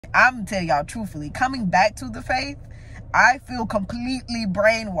I'm telling y'all truthfully, coming back to the faith, I feel completely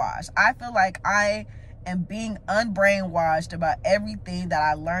brainwashed. I feel like I am being unbrainwashed about everything that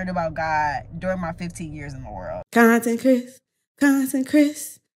I learned about God during my 15 years in the world. Content Chris.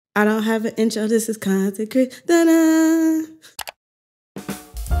 I don't have an intro. This is Content Chris. Da-da.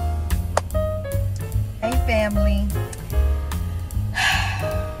 Hey family.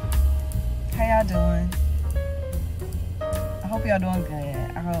 How y'all doing? I hope y'all doing good.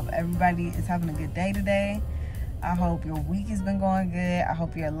 I hope everybody is having a good day today. I hope your week has been going good. I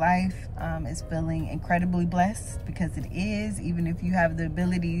hope your life is feeling incredibly blessed, because it is, even if you have the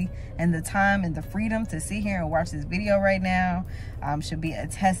ability and the time and the freedom to sit here and watch this video right now. Should be a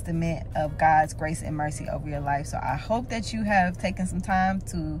testament of God's grace and mercy over your life. So I hope that you have taken some time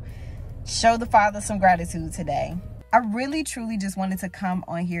to show the Father some gratitude today. I really truly just wanted to come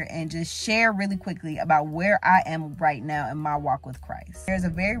on here and just share really quickly about where I am right now in my walk with Christ. There's a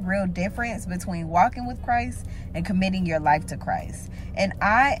very real difference between walking with Christ and committing your life to Christ. And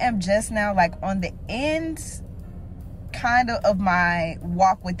I am just now like on the end kind of my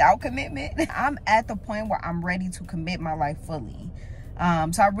walk without commitment. I'm at the point where I'm ready to commit my life fully.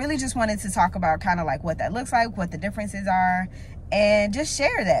 So I really just wanted to talk about kind of like what that looks like, what the differences are, and just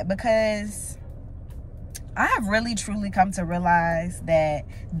share that, because I have really truly come to realize that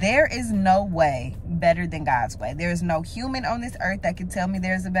there is no way better than God's way. There is no human on this earth that can tell me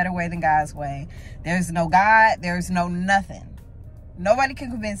there's a better way than God's way. There's no God. There's no nothing. Nobody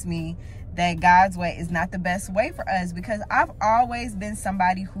can convince me that God's way is not the best way for us, because I've always been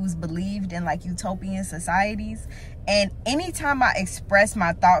somebody who's believed in like utopian societies. And anytime I express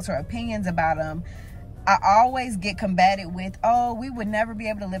my thoughts or opinions about them, I always get combated with, oh, we would never be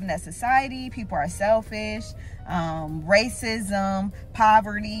able to live in that society. People are selfish, racism,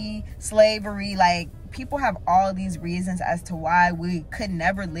 poverty, slavery. Like, people have all these reasons as to why we could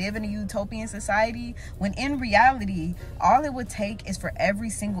never live in a utopian society, when in reality, all it would take is for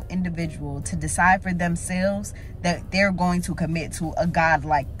every single individual to decide for themselves that they're going to commit to a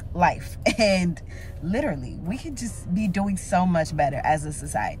godlike life. And literally, we could just be doing so much better as a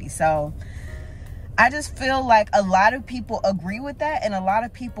society. So I just feel like a lot of people agree with that, and a lot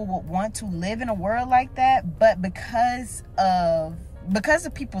of people would want to live in a world like that, but because of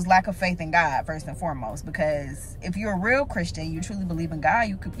people's lack of faith in God, first and foremost. Because if you're a real Christian, you truly believe in God,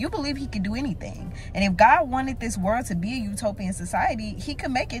 you believe he could do anything. And if God wanted this world to be a utopian society, he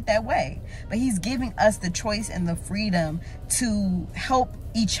could make it that way. But he's giving us the choice and the freedom to help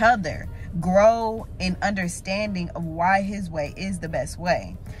each other grow in understanding of why his way is the best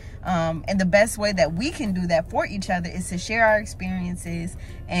way. And the best way that we can do that for each other is to share our experiences,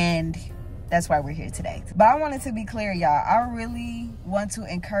 and that's why we're here today. But I wanted to be clear, y'all. I really want to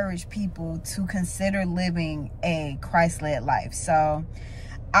encourage people to consider living a Christ-led life. So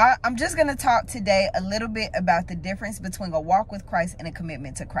I'm just going to talk today a little bit about the difference between a walk with Christ and a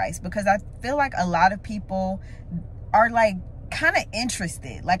commitment to Christ, because I feel like a lot of people are like kind of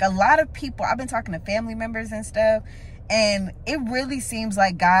interested. Like, a lot of people, I've been talking to family members and stuff, and it really seems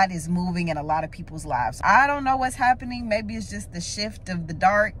like God is moving in a lot of people's lives. I don't know what's happening. Maybe it's just the shift of the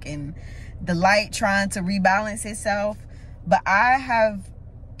dark and the light trying to rebalance itself. But I have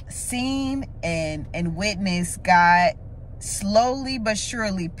seen and witnessed God slowly but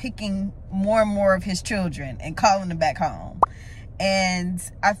surely picking more and more of his children and calling them back home. And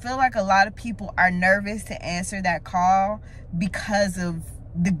I feel like a lot of people are nervous to answer that call because of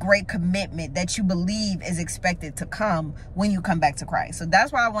the great commitment that you believe is expected to come when you come back to Christ. So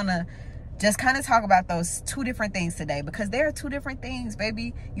that's why I want to just kind of talk about those two different things today, because there are two different things,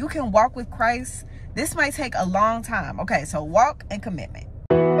 baby. You can walk with Christ. This might take a long time. Okay, so walk and commitment.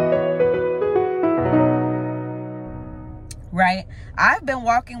 Right? I've been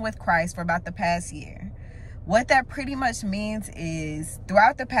walking with Christ for about the past year. What that pretty much means is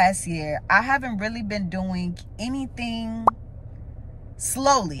throughout the past year, I haven't really been doing anything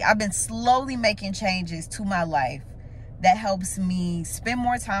slowly. I've been slowly making changes to my life that helps me spend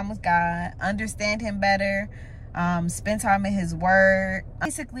more time with God, understand him better, spend time in his word,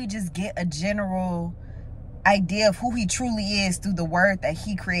 basically just get a general idea of who he truly is through the word that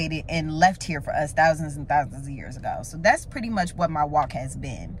he created and left here for us thousands and thousands of years ago. So that's pretty much what my walk has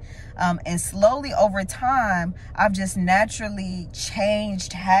been. And slowly over time, I've just naturally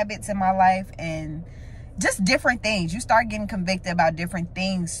changed habits in my life and just different things. You start getting convicted about different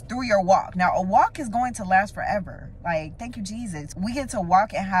things through your walk. Now, a walk is going to last forever. Like, thank you, Jesus. We get to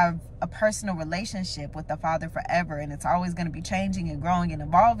walk and have a personal relationship with the Father forever. And it's always going to be changing and growing and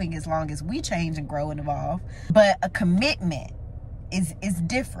evolving as long as we change and grow and evolve. But a commitment is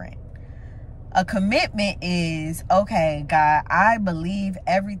different. A commitment is, okay, God, I believe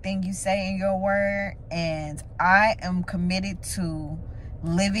everything you say in your word, and I am committed to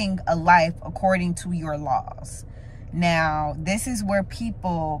living a life according to your laws. Now, this is where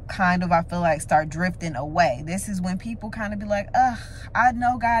people kind of, I feel like, start drifting away. This is when people kind of be like, ugh, I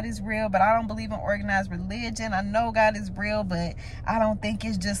know God is real, but I don't believe in organized religion. I know God is real, but I don't think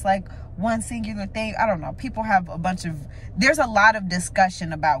it's just like one singular thing. I don't know. People have there's a lot of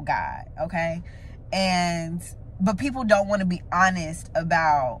discussion about God, okay? But people don't want to be honest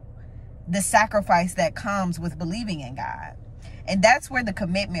about the sacrifice that comes with believing in God. And that's where the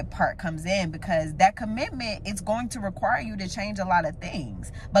commitment part comes in, because that commitment is going to require you to change a lot of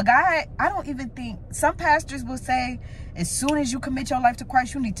things. But God, I don't even think, some pastors will say, as soon as you commit your life to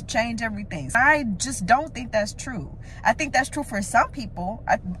Christ, you need to change everything. I just don't think that's true. I think that's true for some people.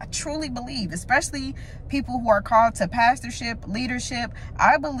 I truly believe, especially people who are called to pastorship, leadership.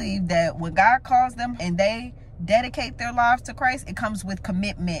 I believe that when God calls them and they dedicate their lives to Christ, it comes with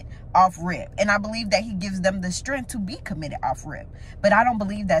commitment off rip. And I believe that he gives them the strength to be committed off rip. But I don't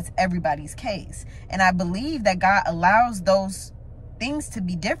believe that's everybody's case. And I believe that God allows those things to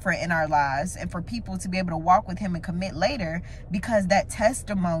be different in our lives and for people to be able to walk with him and commit later, because that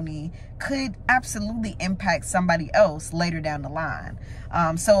testimony could absolutely impact somebody else later down the line.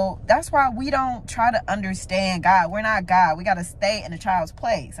 So that's why we don't try to understand God. We're not God. We got to stay in a child's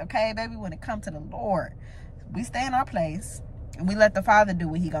place. Okay, baby, when it comes to the Lord, we stay in our place and we let the Father do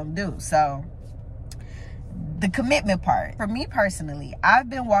what he gonna do. So the commitment part, for me personally, I've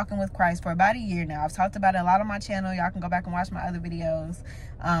been walking with Christ for about a year now. I've talked about it a lot on my channel. Y'all can go back and watch my other videos,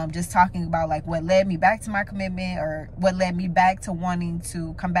 just talking about like what led me back to my commitment, or what led me back to wanting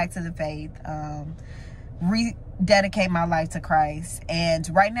to come back to the faith, rededicate my life to Christ.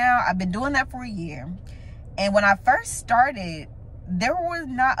 And right now I've been doing that for a year. And when I first started, there was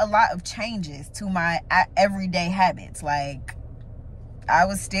not a lot of changes to my everyday habits. Like, I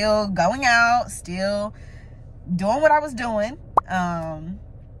was still going out, still doing what I was doing.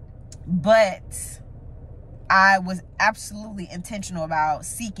 But I was absolutely intentional about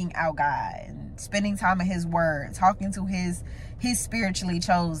seeking out God and spending time in his word, talking to his spiritually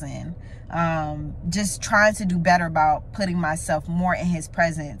chosen, just trying to do better about putting myself more in his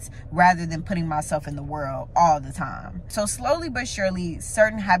presence rather than putting myself in the world all the time. So slowly but surely,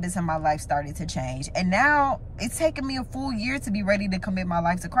 certain habits in my life started to change. And now it's taken me a full year to be ready to commit my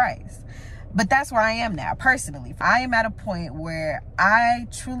life to Christ. But that's where I am now, personally. I am at a point where I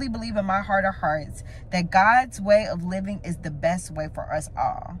truly believe in my heart of hearts that God's way of living is the best way for us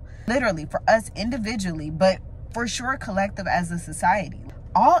all. Literally, for us individually, but for sure collective as a society.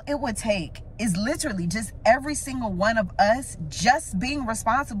 All it would take is literally just every single one of us just being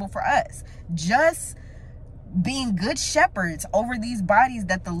responsible for us. Just being good shepherds over these bodies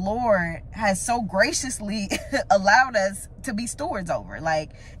that the Lord has so graciously allowed us to be stewards over.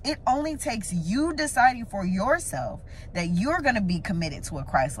 Like, it only takes you deciding for yourself that you're going to be committed to a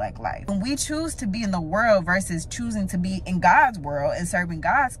Christ-like life. When we choose to be in the world versus choosing to be in God's world and serving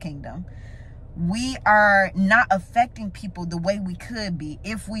God's kingdom, we are not affecting people the way we could be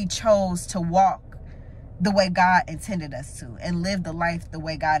if we chose to walk the way God intended us to and live the life the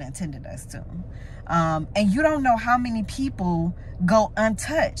way God intended us to. And you don't know how many people go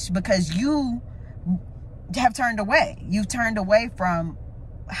untouched because you have turned away. You've turned away from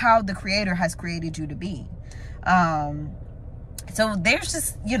how the Creator has created you to be. So there's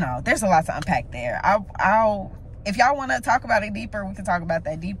just, there's a lot to unpack there. If y'all want to talk about it deeper, we can talk about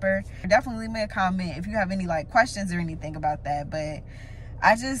that deeper. Definitely leave me a comment if you have any questions or anything about that. But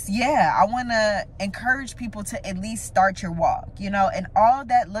I want to encourage people to at least start your walk, and all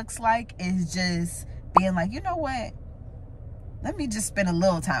that looks like is just being like, you know what? Let me just spend a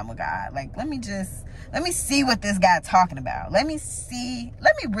little time with God. Like, let me see what this guy's talking about. Let me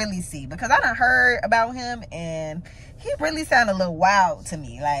really see, because I done heard about him and he really sounded a little wild to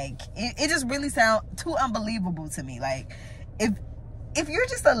me. Like, it just really sound too unbelievable to me. Like, if you're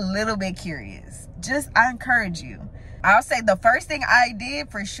just a little bit curious, I encourage you. I'll say the first thing I did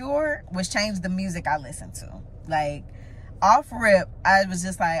for sure was change the music I listened to. Like, off rip, I was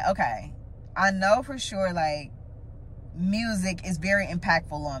just like, okay, I know for sure, like, music is very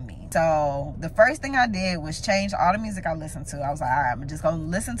impactful on me. So the first thing I did was change all the music I listened to. I was like, all right, I'm just going to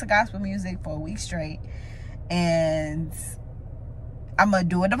listen to gospel music for a week straight. And I'm going to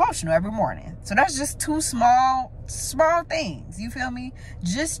do a devotional every morning. So that's just two small things. You feel me?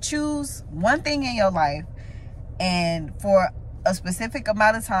 Just choose one thing in your life. And for a specific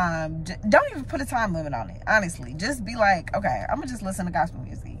amount of time, don't even put a time limit on it, honestly. Just be like, okay, I'm going to just listen to gospel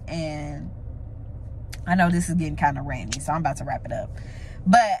music. And I know this is getting kind of randy, so I'm about to wrap it up.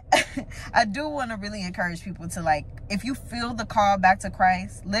 But I do want to really encourage people to, like, if you feel the call back to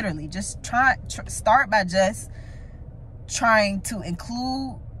Christ, literally just start by just trying to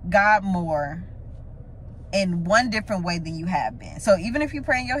include God more in one different way than you have been. So even if you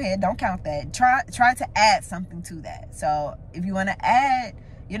pray in your head, don't count that. Try to add something to that. So if you want to add,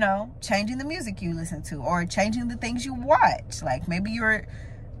 you know, changing the music you listen to, or changing the things you watch. Like maybe you're,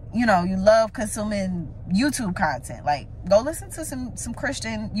 you know, you love consuming YouTube content. Like go listen to some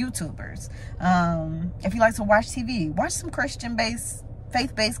Christian YouTubers. If you like to watch TV, watch some Christian-based,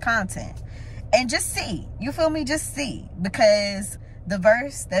 faith-based content. And just see. You feel me? Just see. Because the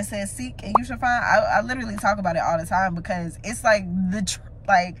verse that says seek and you shall find, I literally talk about it all the time, because it's like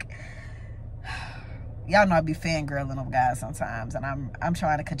y'all know I be fangirling of guys sometimes, and I'm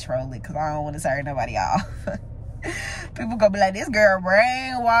trying to control it because I don't want to turn nobody off. People gonna be like, this girl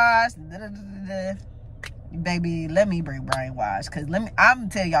brainwashed. Baby, let me bring brainwash, because I'm gonna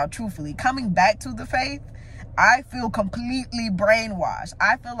tell y'all truthfully, coming back to the faith, I feel completely brainwashed.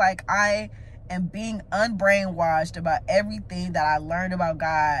 I feel like I am being unbrainwashed about everything that I learned about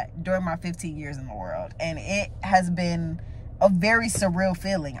God during my 15 years in the world. And it has been a very surreal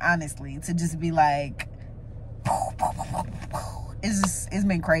feeling, honestly, to just be like, it's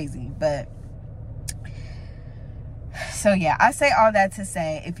been crazy. But so yeah, I say all that to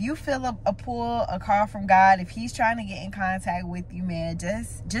say, if you feel a pull, a call from God, if he's trying to get in contact with you, man,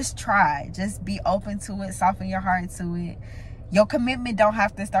 just try. Just be open to it. Soften your heart to it. Your commitment don't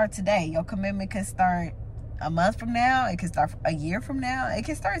have to start today. Your commitment can start a month from now. It can start a year from now. It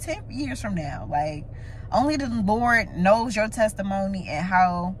can start 10 years from now. Like, only the Lord knows your testimony and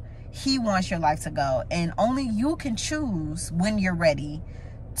how he wants your life to go. And only you can choose when you're ready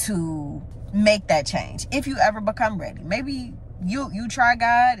to make that change. If you ever become ready. Maybe you try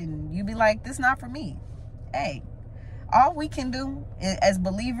God and you be like, this not for me. Hey, all we can do as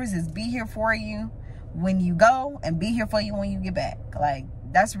believers is be here for you when you go and be here for you when you get back. Like,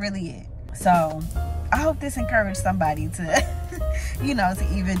 that's really it. So I hope this encouraged somebody to you know,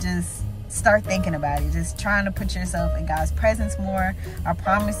 to even just start thinking about it, just trying to put yourself in God's presence more. I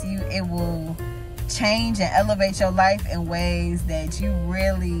promise you it will change and elevate your life in ways that you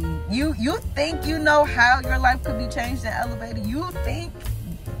really you think you know how your life could be changed and elevated. You think,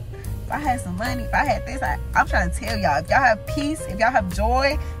 if I had some money, if I had this, I'm trying to tell y'all, if y'all have peace, if y'all have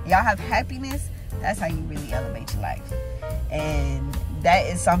joy, y'all have happiness, that's how you really elevate your life. And that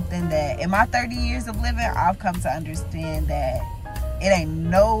is something that in my 30 years of living, I've come to understand that it ain't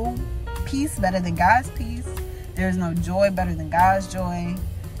no peace better than God's peace. There's no joy better than God's joy.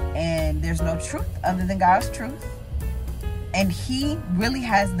 And there's no truth other than God's truth. And he really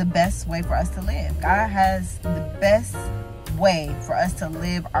has the best way for us to live. God has the best way for us to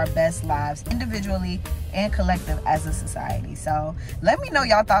live our best lives individually and collective as a society. So let me know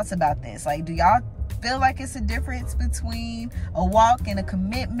y'all thoughts about this. Like, do y'all feel like it's a difference between a walk and a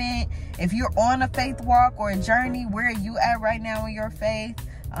commitment? If you're on a faith walk or a journey, where are you at right now in your faith?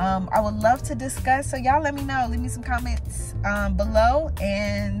 I would love to discuss. So y'all let me know. Leave me some comments below.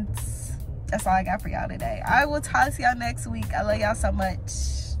 And that's all I got for y'all today. I will talk to y'all next week. I love y'all so much.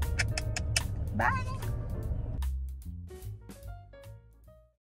 Bye.